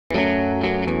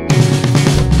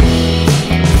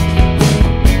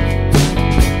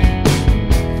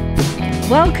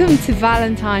Welcome to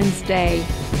Valentine's Day,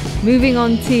 moving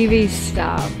on TV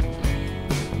style.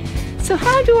 So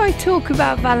how do I talk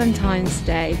about Valentine's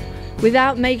Day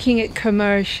without making it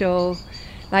commercial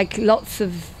like lots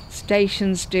of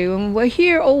stations do? And we're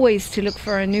here always to look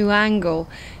for a new angle,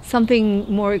 something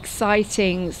more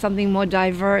exciting, something more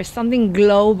diverse, something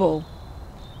global.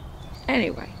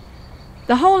 Anyway,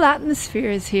 the whole atmosphere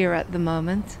is here at the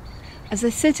moment as I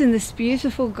sit in this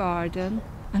beautiful garden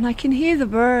and I can hear the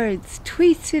birds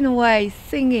tweeting away,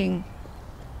 singing.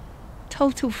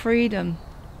 Total freedom,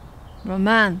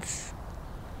 romance,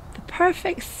 the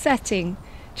perfect setting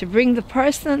to bring the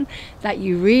person that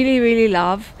you really, really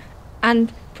love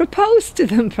and propose to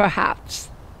them perhaps.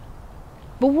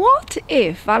 But what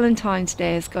if Valentine's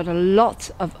Day has got a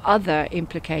lot of other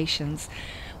implications?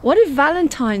 What if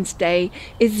Valentine's Day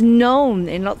is known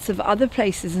in lots of other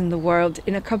places in the world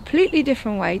in a completely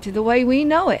different way to the way we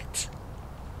know it?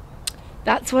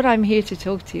 That's what I'm here to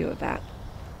talk to you about.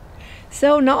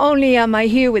 So not only am I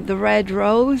here with the red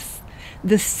rose,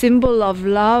 the symbol of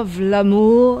love,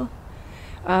 l'amour,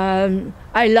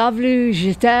 I love you,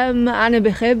 je t'aime, אני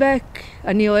בחבק,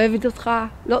 אני אוהבת אותך,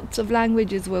 lots of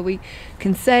languages where we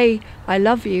can say I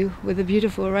love you with a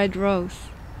beautiful red rose.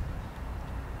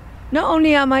 Not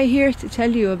only am I here to tell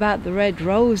you about the red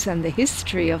rose and the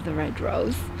history of the red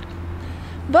rose,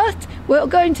 but we're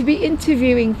going to be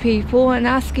interviewing people and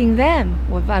asking them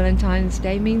what Valentine's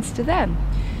Day means to them.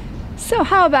 So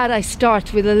how about I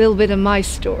start with a little bit of my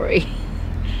story?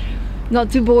 Not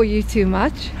to bore you too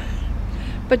much,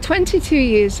 but 22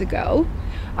 years ago,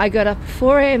 I got up at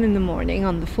 4 a.m. in the morning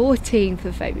on the 14th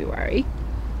of February,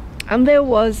 and there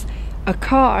was a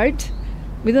card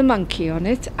with a monkey on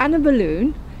it and a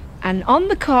balloon, and on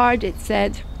the card it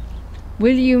said,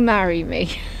 "Will you marry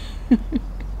me?"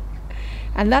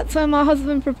 And that's when my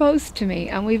husband proposed to me,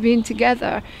 and we've been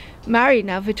together, married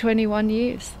now for 21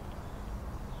 years.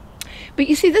 But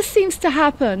you see, this seems to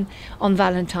happen on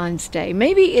Valentine's Day.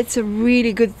 Maybe it's a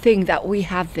really good thing that we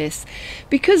have this,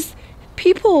 because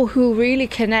people who really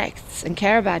connect and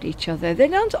care about each other, they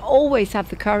don't always have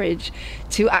the courage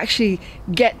to actually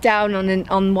get down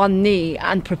on one knee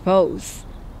and propose.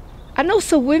 And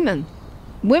also women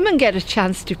get a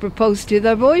chance to propose to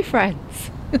their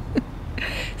boyfriends.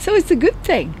 So it's a good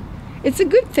thing. It's a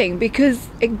good thing because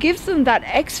it gives them that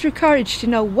extra courage to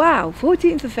know, wow,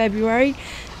 14th of February,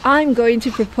 I'm going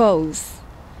to propose.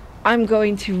 I'm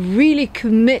going to really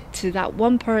commit to that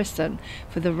one person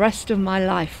for the rest of my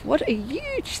life. What a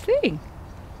huge thing.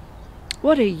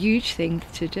 What a huge thing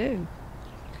to do.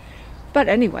 But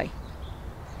anyway,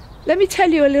 let me tell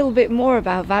you a little bit more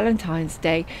about Valentine's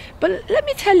Day, but let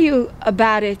me tell you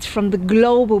about it from the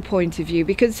global point of view,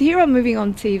 because here on Moving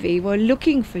On TV, we're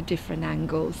looking for different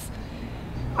angles.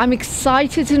 I'm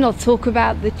excited to not talk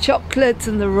about the chocolates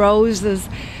and the roses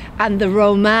and the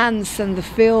romance and the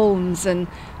films and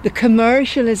the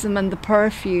commercialism and the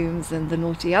perfumes and the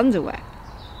naughty underwear.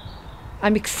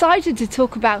 I'm excited to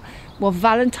talk about what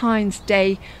Valentine's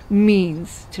Day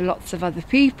means to lots of other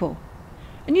people.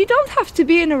 And you don't have to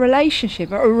be in a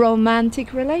relationship or a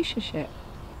romantic relationship.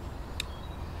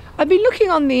 I've been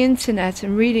looking on the internet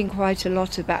and reading quite a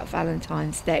lot about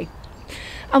Valentine's Day.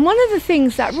 And one of the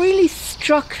things that really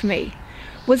struck me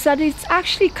was that it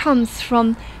actually comes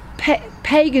from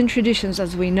pagan traditions,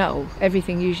 as we know,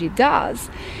 everything usually does,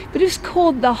 but it's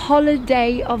called the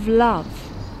holiday of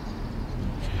love.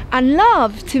 And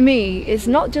love, to me, is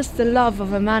not just the love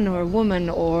of a man or a woman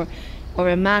or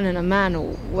a man and a man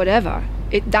or whatever.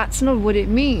 That's not what it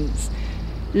means.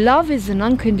 Love is an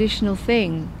unconditional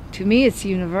thing. To me, it's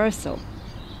universal.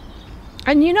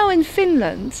 And you know, in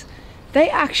Finland, they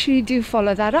actually do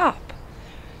follow that up.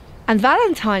 And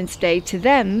Valentine's Day to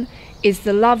them is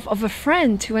the love of a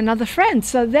friend to another friend.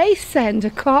 So they send a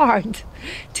card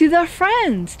to their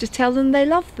friends to tell them they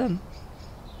love them.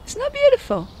 Isn't that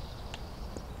beautiful?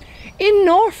 In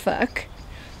Norfolk,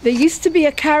 there used to be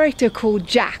a character called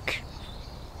Jack.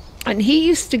 And he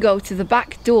used to go to the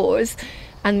back doors,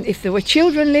 and if there were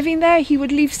children living there, he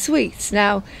would leave sweets.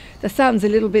 Now, that sounds a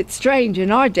little bit strange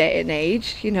in our day and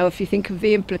age, you know, if you think of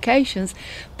the implications,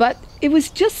 but it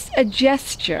was just a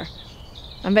gesture,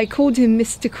 and they called him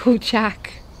Mystical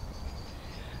Jack.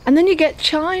 And then you get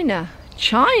China.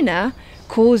 China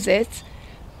calls it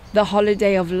the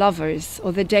holiday of lovers,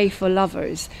 or the day for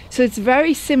lovers. So it's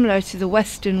very similar to the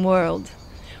Western world,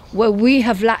 where we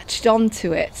have latched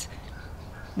onto it,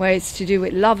 where it's to do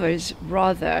with lovers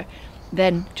rather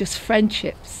than just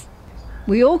friendships.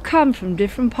 We all come from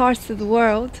different parts of the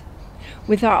world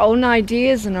with our own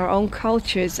ideas and our own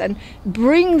cultures and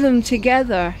bring them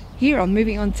together here on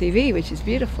Moving On TV, which is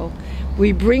beautiful.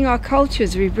 We bring our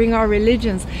cultures, we bring our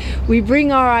religions, we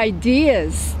bring our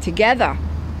ideas together.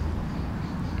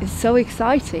 It's so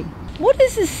exciting. What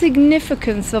is the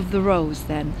significance of the rose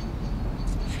then?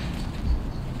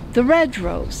 The red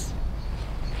rose.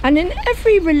 And in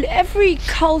every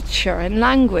culture and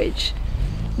language,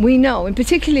 we know, and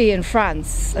particularly in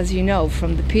France, as you know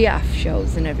from the Piaf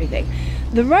shows and everything,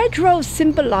 the red rose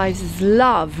symbolizes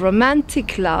love,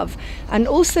 romantic love, and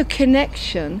also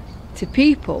connection to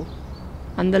people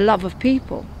and the love of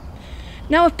people.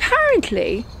 Now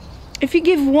apparently, if you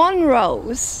give one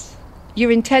rose,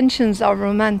 your intentions are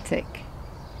romantic.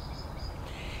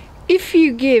 If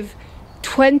you give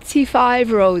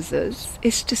 25 roses,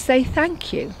 it's to say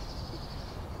thank you.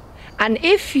 And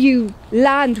if you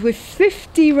land with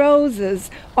 50 roses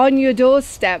on your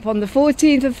doorstep on the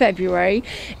 14th of February,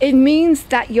 it means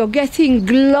that you're getting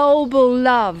global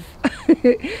love.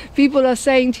 People are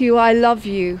saying to you, I love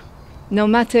you, no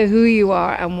matter who you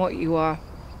are and what you are.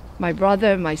 My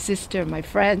brother, my sister, my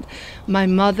friend, my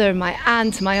mother, my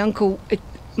aunt, my uncle,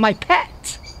 my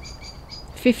pet.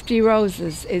 50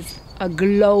 roses is a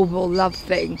global love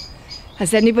thing.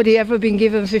 Has anybody ever been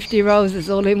given 50 roses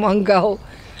all in one go?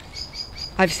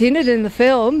 I've seen it in the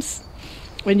films,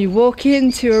 when you walk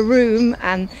into a room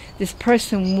and this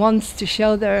person wants to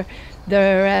show their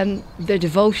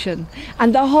devotion,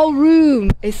 and the whole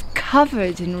room is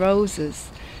covered in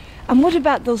roses. And what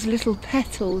about those little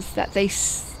petals that they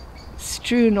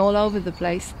strewn all over the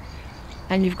place,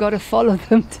 and you've got to follow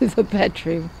them to the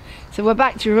bedroom? So we're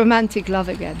back to romantic love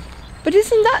again. But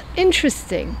isn't that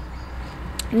interesting?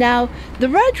 Now, the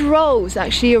red rose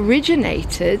actually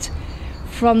originated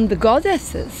from the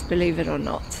goddesses, believe it or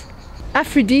not.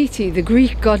 Aphrodite, the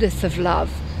Greek goddess of love,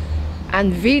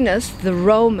 and Venus, the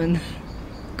Roman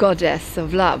goddess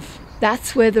of love.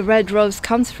 That's where the red rose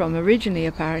comes from originally,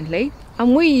 apparently.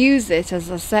 And we use it,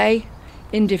 as I say,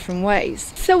 in different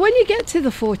ways. So when you get to the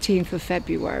 14th of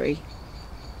February,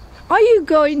 are you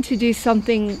going to do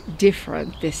something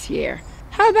different this year?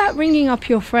 How about ringing up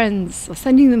your friends or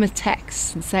sending them a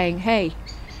text and saying, hey,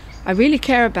 I really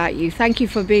care about you. Thank you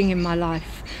for being in my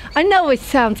life. I know it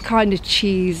sounds kind of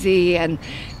cheesy and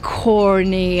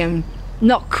corny and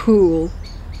not cool,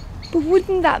 but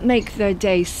wouldn't that make their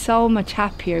day so much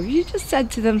happier if you just said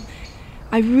to them,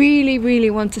 I really, really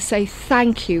want to say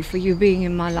thank you for you being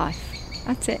in my life.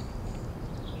 That's it.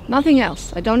 Nothing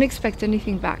else. I don't expect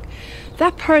anything back.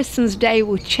 That person's day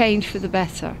will change for the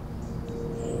better.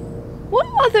 What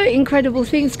other incredible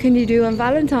things can you do on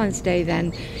Valentine's Day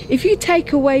then? If you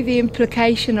take away the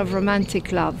implication of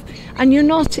romantic love and you're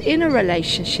not in a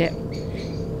relationship,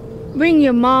 ring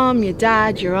your mom, your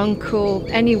dad, your uncle,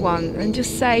 anyone, and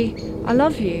just say, I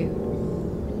love you.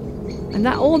 And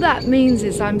that all that means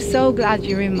is, I'm so glad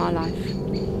you're in my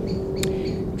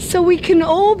life. So we can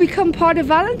all become part of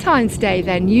Valentine's Day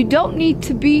then. You don't need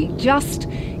to be just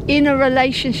in a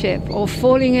relationship or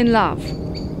falling in love.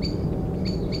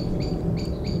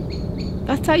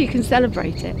 That's how you can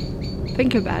celebrate it.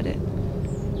 Think about it.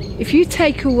 If you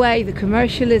take away the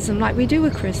commercialism like we do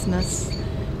with Christmas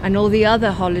and all the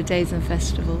other holidays and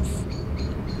festivals,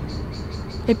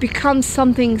 it becomes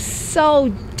something so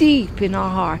deep in our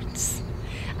hearts.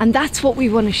 And that's what we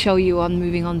want to show you on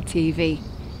Moving On TV.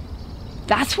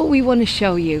 That's what we want to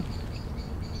show you.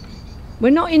 We're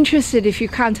not interested if you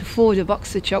can't afford a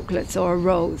box of chocolates or a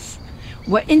rose.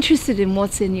 We're interested in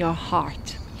what's in your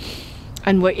heart.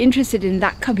 And we're interested in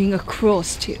that coming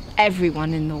across to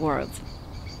everyone in the world.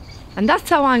 And that's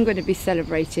how I'm going to be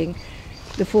celebrating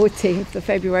the 14th of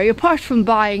February, apart from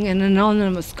buying an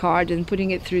anonymous card and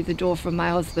putting it through the door from my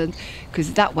husband,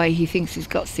 because that way he thinks he's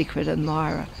got secret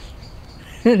admirer.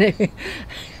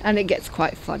 And it gets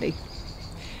quite funny.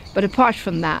 But apart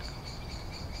from that,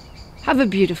 have a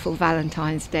beautiful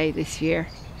Valentine's Day this year.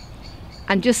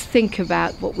 And just think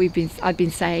about what I've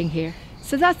been saying here.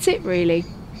 So that's it really.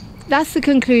 That's the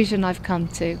conclusion I've come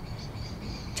to.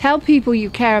 Tell people you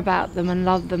care about them and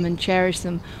love them and cherish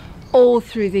them all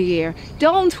through the year.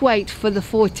 Don't wait for the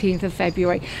 14th of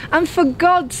February. And for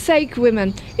God's sake,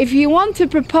 women, if you want to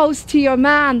propose to your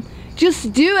man,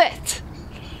 just do it.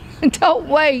 Don't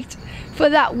wait for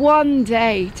that one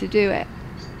day to do it.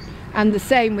 And the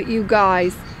same with you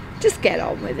guys. Just get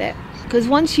on with it. Because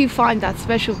once you find that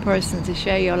special person to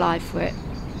share your life with,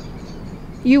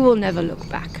 you will never look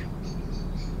back.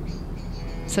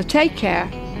 So take care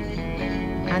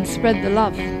and spread the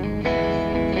love.